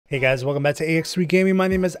Hey guys, welcome back to AX3 Gaming. My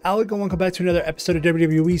name is Alec and welcome back to another episode of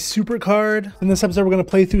Wwe Supercard. In this episode, we're going to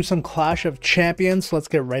play through some Clash of Champions. So let's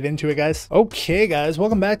get right into it, guys. Okay, guys,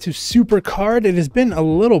 welcome back to Supercard. It has been a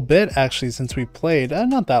little bit, actually, since we played.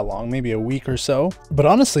 Not that long, maybe a week or so. But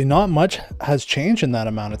honestly, not much has changed in that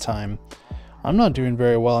amount of time. I'm not doing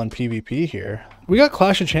very well in PvP here. We got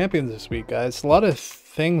Clash of Champions this week, guys. A lot of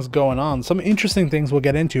things going on, some interesting things we'll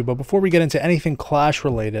get into, but before we get into anything Clash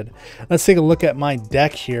related, let's take a look at my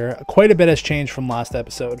deck here. Quite a bit has changed from last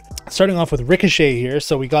episode. Starting off with Ricochet here,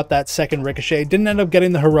 so we got that second Ricochet. Didn't end up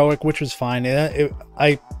getting the heroic, which was fine.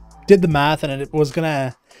 I did the math and it was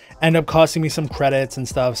gonna end up costing me some credits and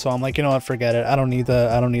stuff, so I'm like, you know what, forget it. I don't need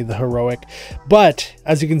the heroic. But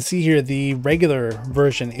as you can see here, the regular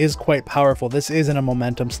version is quite powerful. This is in a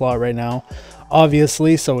momentum slot right now,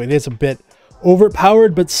 obviously, so it is a bit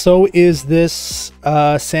overpowered, but so is this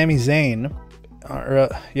Sami Zayn.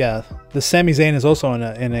 Yeah, the Sami Zayn is also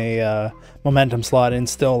in a momentum slot, and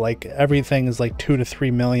still, like, everything is like 2 to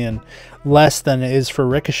 3 million less than it is for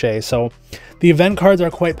Ricochet. So the event cards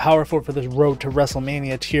are quite powerful for this road to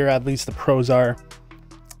WrestleMania tier, at least the pros are.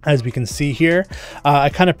 As we can see here, I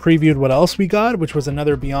kind of previewed what else we got, which was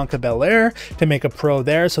another Bianca Belair to make a pro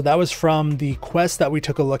there. So that was from the quest that we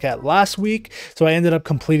took a look at last week. So I ended up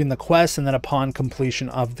completing the quest, and then upon completion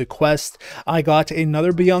of the quest, I got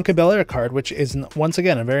another Bianca Belair card, which is once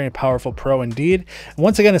again a very powerful pro indeed.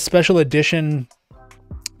 Once again, a special edition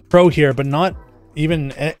pro here, but not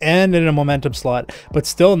even, and in a momentum slot, but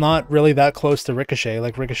still not really that close to Ricochet.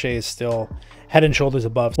 Like, Ricochet is still head and shoulders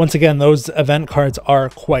above. Once again, those event cards are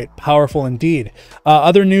quite powerful indeed.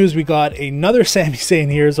 Other news, we got another Sami Zayn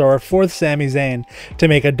here, so our fourth Sami Zayn to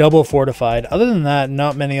make a double fortified. Other than that,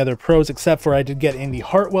 not many other pros, except for I did get Indy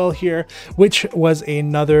Hartwell here, which was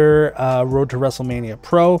another Road to WrestleMania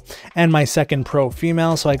pro, and my second pro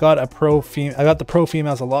female. So I got the pro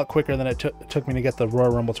females a lot quicker than it took me to get the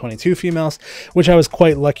Royal Rumble 22 females, which I was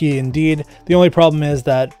quite lucky indeed. The only problem is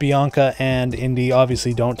that Bianca and Indy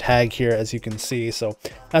obviously don't tag here, as you can see, so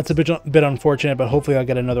that's a bit unfortunate, but hopefully I'll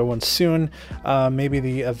get another one soon. Maybe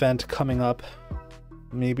the event coming up,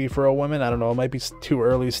 maybe for a woman, I don't know, it might be too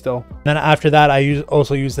early still. Then after that, I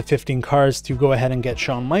also used the 15 cards to go ahead and get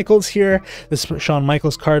Shawn Michaels here. This Shawn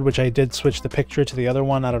Michaels card, which I did switch the picture to the other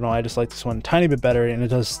one. I don't know, I just like this one a tiny bit better, and it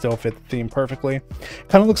does still fit the theme perfectly.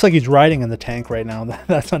 Kind of looks like he's riding in the tank right now.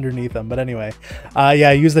 That's underneath him, but anyway, yeah,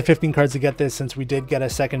 I used the 15 cards to get this. Since we did get a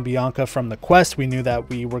second Bianca from the quest, we knew that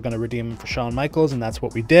we were going to redeem him for Shawn Michaels, and that's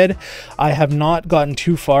what we did. I have not gotten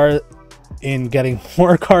too far in getting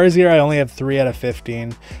more cars here. I only have 3 out of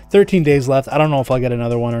 15. 13 days left. I don't know if I'll get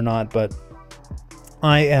another one or not, but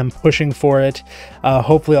I am pushing for it.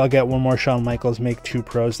 Hopefully I'll get one more Shawn Michaels, make 2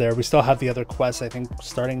 pros there. We still have the other quests, I think,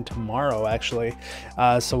 starting tomorrow, actually.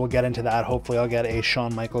 So we'll get into that. Hopefully I'll get a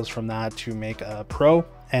Shawn Michaels from that to make a pro.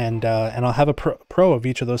 And I'll have a pro of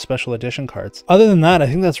each of those special edition cards. Other than that, I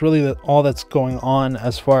think that's really all that's going on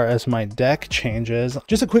as far as my deck changes.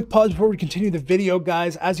 Just a quick pause before we continue the video,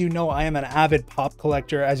 guys. As you know, I am an avid pop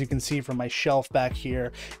collector. As you can see from my shelf back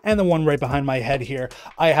here and the one right behind my head here,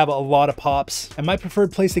 I have a lot of pops, and my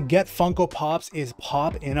preferred place to get Funko Pops is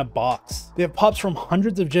Pop in a Box. They have pops from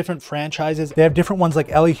hundreds of different franchises. They have different ones like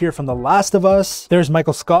Ellie here from The Last of Us. There's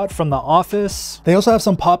Michael Scott from The Office. They also have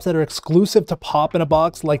some pops that are exclusive to Pop in a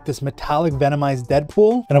Box, like this metallic venomized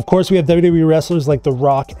Deadpool. And of course, we have WWE wrestlers like The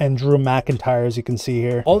Rock and Drew McIntyre, as you can see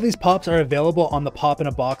here. All these pops are available on the Pop in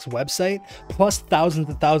a Box website, plus thousands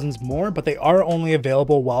and thousands more, but they are only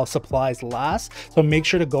available while supplies last. So make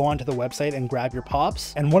sure to go onto the website and grab your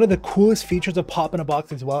pops. And one of the coolest features of Pop in a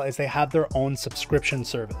Box as well is they have their own subscription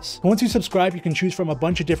service. Once you subscribe, you can choose from a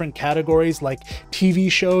bunch of different categories like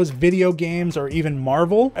TV shows, video games, or even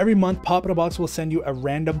Marvel. Every month, Pop in a Box will send you a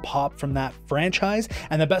random pop from that franchise,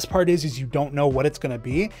 and the best part is you don't know what it's going to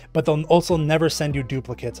be, but they'll also never send you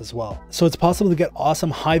duplicates as well. So it's possible to get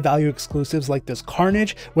awesome high value exclusives like this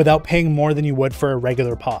Carnage without paying more than you would for a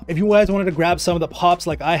regular pop. If you guys wanted to grab some of the pops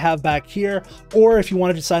like I have back here, or if you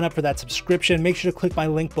wanted to sign up for that subscription, make sure to click my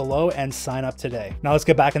link below and sign up today. Now let's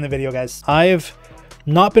get back in the video, guys. I've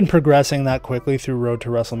not been progressing that quickly through Road to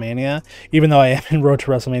WrestleMania, even though I am in Road to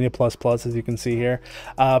WrestleMania plus, as you can see here.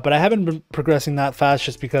 But I haven't been progressing that fast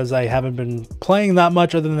just because I haven't been playing that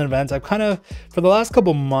much other than events. I've kind of, for the last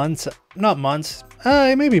couple months, not months,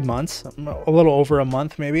 maybe months, a little over a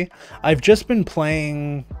month maybe, I've just been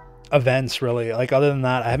playing events, really. Like, other than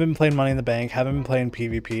that, I haven't been playing Money in the Bank, haven't been playing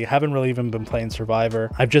PvP, haven't really even been playing Survivor.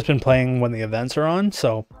 I've just been playing when the events are on.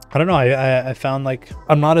 So I don't know, I found like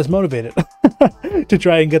I'm not as motivated to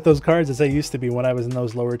try and get those cards as I used to be when I was in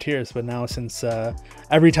those lower tiers. But now since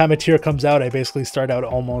every time a tier comes out, I basically start out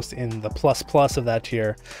almost in the plus of that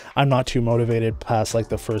tier. I'm not too motivated past like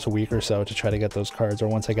the first week or so to try to get those cards, or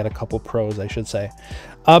once I get a couple pros, I should say.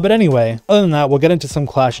 But anyway, other than that, we'll get into some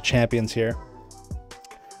Clash of Champions here.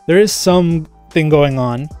 There is something going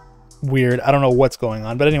on. Weird. I don't know what's going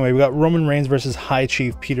on. But anyway, we got Roman Reigns versus High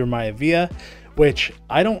Chief Peter Maivia, which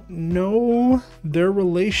I don't know their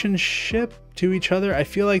relationship to each other. I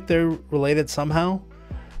feel like they're related somehow.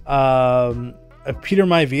 Peter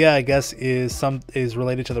Maivia, I guess, is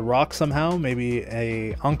related to The Rock somehow. Maybe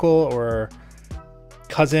a uncle or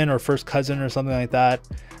cousin or first cousin or something like that.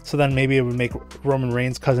 So then maybe it would make Roman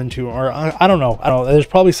Reigns cousin too, or I don't know. There's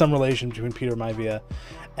probably some relation between Peter Maivia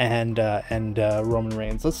and Roman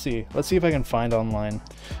Reigns. Let's see if I can find online.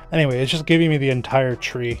 Anyway, it's just giving me the entire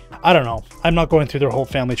tree. I don't know. I'm not going through their whole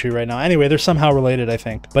family tree right now. Anyway, they're somehow related, I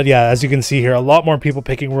think. But yeah, as you can see here, a lot more people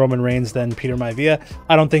picking Roman Reigns than Peter Maivia.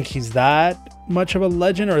 I don't think he's that much of a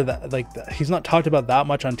legend, or that like he's not talked about that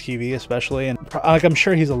much on TV, especially. And like, I'm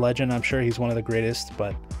sure he's a legend. I'm sure he's one of the greatest,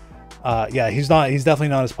 but yeah, he's definitely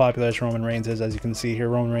not as popular as Roman Reigns is. As you can see here,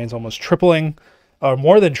 Roman Reigns almost tripling, or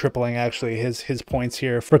more than tripling actually, his points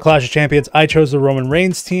here for Clash of Champions. I chose the Roman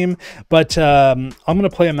Reigns team, but I'm gonna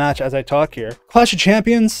play a match as I talk here. Clash of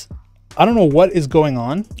Champions, I don't know what is going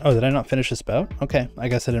on. Oh, did I not finish this bout? Okay, I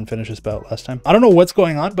guess I didn't finish this bout last time. I don't know what's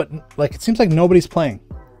going on, but like it seems like nobody's playing.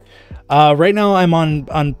 Right now I'm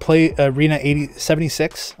on play arena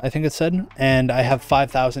 76, I think it said, and I have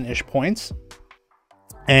 5,000-ish points,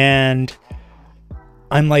 and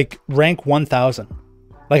I'm like rank 1,000.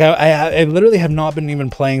 Like I literally have not been even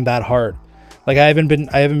playing that hard. Like I haven't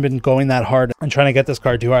been going that hard and trying to get this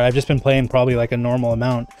card too hard. I've just been playing probably like a normal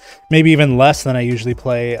amount, maybe even less than I usually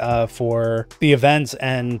play for the events,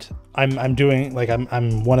 and I'm doing like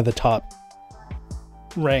I'm one of the top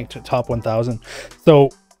ranked, top 1,000. So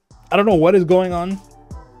I don't know what is going on.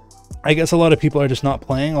 I guess a lot of people are just not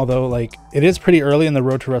playing, although like it is pretty early in the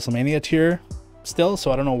Road to WrestleMania tier still, so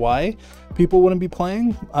I don't know why people wouldn't be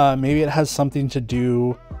playing. Maybe it has something to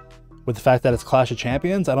do with the fact that it's Clash of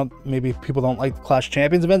Champions. Maybe people don't like the Clash of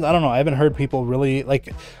Champions events. I don't know. I haven't heard people really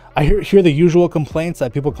like, I hear the usual complaints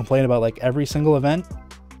that people complain about like every single event,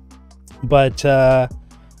 but I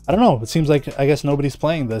don't know. It seems like, I guess nobody's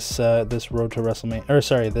playing this this Road to WrestleMania, or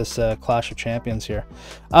sorry, this Clash of Champions here,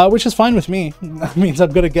 which is fine with me. That means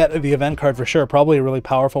I'm gonna get the event card for sure. Probably a really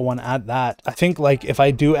powerful one at that. I think like if I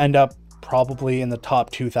do end up probably in the top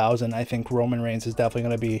 2,000, I think Roman Reigns is definitely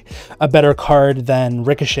going to be a better card than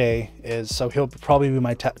Ricochet is, so he'll probably be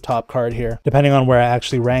my top card here, depending on where I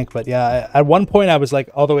actually rank. But yeah, at one point I was like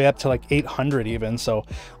all the way up to like 800 even, so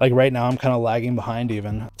like right now I'm kind of lagging behind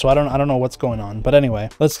even, so I don't know what's going on. But anyway,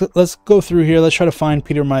 let's go through here. Let's try to find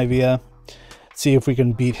Peter Maivia, see if we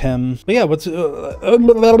can beat him. But yeah, what's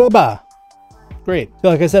great. So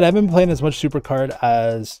like I said, I've been playing as much Supercard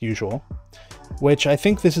as usual, which I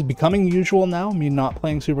think this is becoming usual now. Me not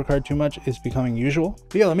playing Supercard too much is becoming usual.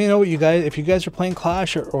 But yeah, let me know what you guys, if you guys are playing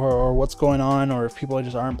Clash, or what's going on, or if people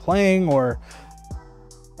just aren't playing, or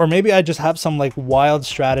maybe I just have some like wild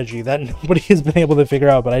strategy that nobody has been able to figure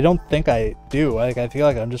out, but I don't think I do. Like I feel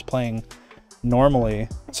like I'm just playing normally.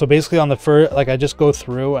 So basically on the first, like I just go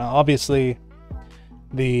through, and obviously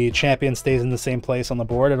the champion stays in the same place on the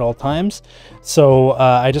board at all times. So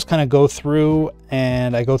I just kind of go through,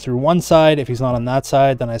 and I go through one side. If he's not on that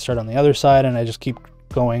side, then I start on the other side, and I just keep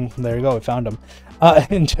going. There you go, we found him.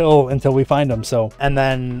 Until we find him. So, and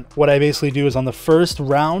then what I basically do is on the first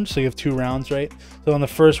round, so you have 2 rounds, right? So on the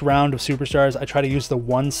first round of Superstars, I try to use the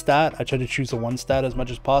 1 stat. I try to choose the 1 stat as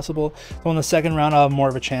much as possible. So on the second round, I'll have more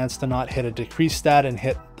of a chance to not hit a decreased stat and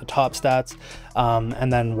hit the top stats.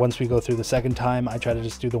 And then once we go through the second time, I try to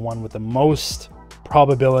just do the one with the most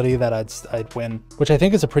probability that I'd win, which I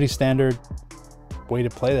think is a pretty standard way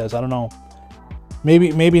to play this. I don't know.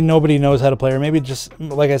 Maybe nobody knows how to play, or maybe just,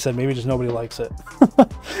 like I said, maybe just nobody likes it.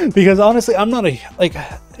 Because honestly, I'm not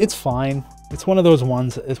it's fine. It's one of those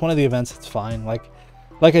ones. It's one of the events. It's fine.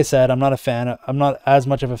 Like I said, I'm not a fan. I'm not as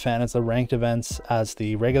much of a fan as the ranked events as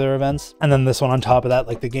the regular events. And then this one on top of that,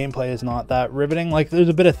 like the gameplay is not that riveting. Like there's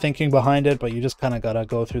a bit of thinking behind it, but you just kind of got to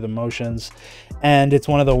go through the motions. And it's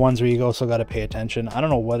one of the ones where you also got to pay attention. I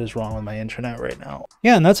don't know what is wrong with my internet right now.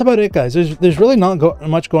 Yeah, and that's about it, guys. There's really not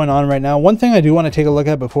much going on right now. One thing I do want to take a look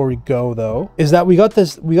at before we go, though, is that we got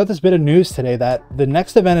this bit of news today that the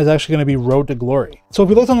next event is actually going to be Road to Glory. So if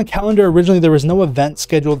we looked on the calendar, originally there was no event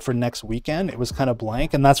scheduled for next weekend. It was kind of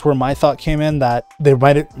blank. And that's where my thought came in, that they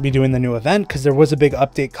might be doing the new event because there was a big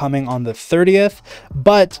update coming on the 30th.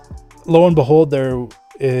 But lo and behold, there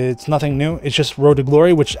it's nothing new. It's just Road to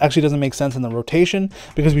Glory, which actually doesn't make sense in the rotation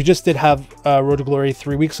because we just did have Road to Glory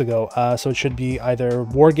 3 weeks ago. So it should be either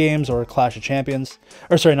War Games or Clash of Champions,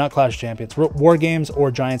 or sorry, not Clash of Champions, War Games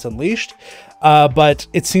or Giants Unleashed. But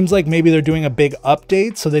it seems like maybe they're doing a big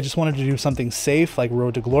update, so they just wanted to do something safe like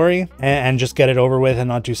Road to Glory and just get it over with and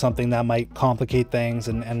not do something that might complicate things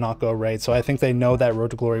and not go right. So I think they know that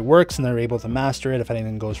Road to Glory works and they're able to master it if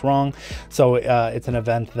anything goes wrong. So it's an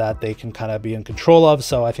event that they can kind of be in control of.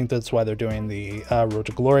 So I think that's why they're doing the Road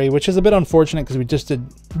to Glory, which is a bit unfortunate because we just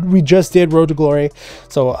did Road to Glory.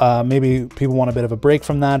 So maybe people want a bit of a break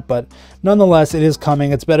from that, but nonetheless, it is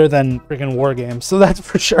coming. It's better than freaking War Games, so that's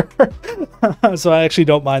for sure. So I actually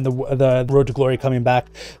don't mind the Road to Glory coming back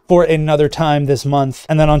for another time this month.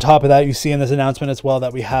 And then on top of that, you see in this announcement as well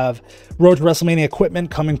that we have Road to WrestleMania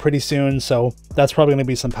equipment coming pretty soon. So that's probably going to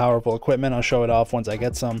be some powerful equipment. I'll show it off once I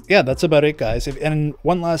get some. Yeah, that's about it, guys. And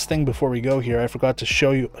one last thing before we go here, I forgot to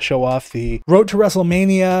show off the Road to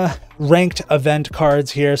WrestleMania ranked event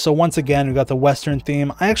cards here. So once again, we got the Western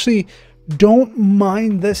theme. I actually don't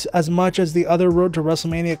mind this as much as the other Road to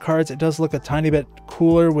WrestleMania cards. It does look a tiny bit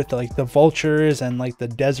cooler with like the vultures and like the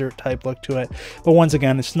desert type look to it. But once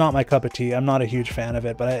again, it's not my cup of tea. I'm not a huge fan of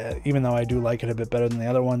it, but even though I do like it a bit better than the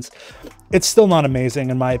other ones, it's still not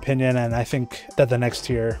amazing in my opinion. And I think that the next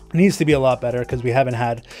tier needs to be a lot better because we haven't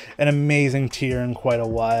had an amazing tier in quite a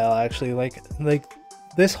while. Actually, like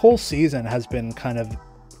this whole season has been kind of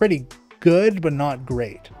pretty good, but not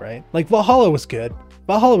great, right? Like Valhalla was good.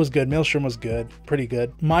 Maelstrom was good, pretty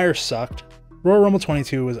good. Myers sucked. Royal Rumble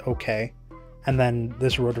 22 was okay. And then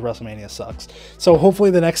this Road to WrestleMania sucks. So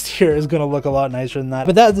hopefully the next year is going to look a lot nicer than that.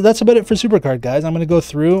 But that's about it for Supercard, guys. I'm going to go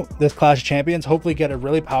through this Clash of Champions, hopefully get a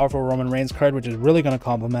really powerful Roman Reigns card, which is really going to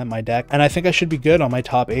complement my deck. And I think I should be good on my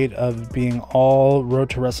top 8 of being all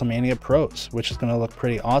Road to WrestleMania pros, which is going to look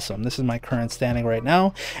pretty awesome. This is my current standing right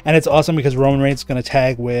now. And it's awesome because Roman Reigns is going to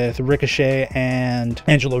tag with Ricochet and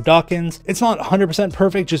Angelo Dawkins. It's not 100%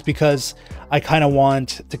 perfect just because I kind of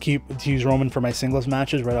want to use Roman for my singles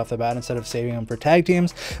matches right off the bat instead of saving him for tag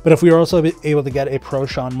teams. But if we are also able to get a pro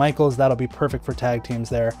Shawn Michaels, that'll be perfect for tag teams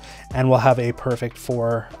there, and we'll have a perfect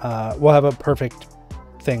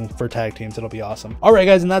thing for tag teams. It'll be awesome. All right,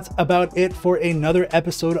 guys, and that's about it for another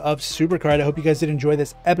episode of Supercard. I hope you guys did enjoy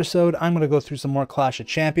this episode. I'm going to go through some more Clash of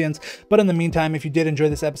Champions, but in the meantime, if you did enjoy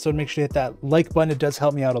this episode, make sure to hit that like button. It does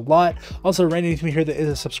help me out a lot. Also, right underneath me here, there is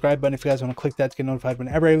a subscribe button if you guys want to click that to get notified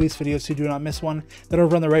whenever I release videos so you do not miss one. Then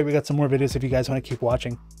over on the right, we got some more videos if you guys want to keep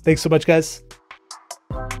watching. Thanks so much, guys.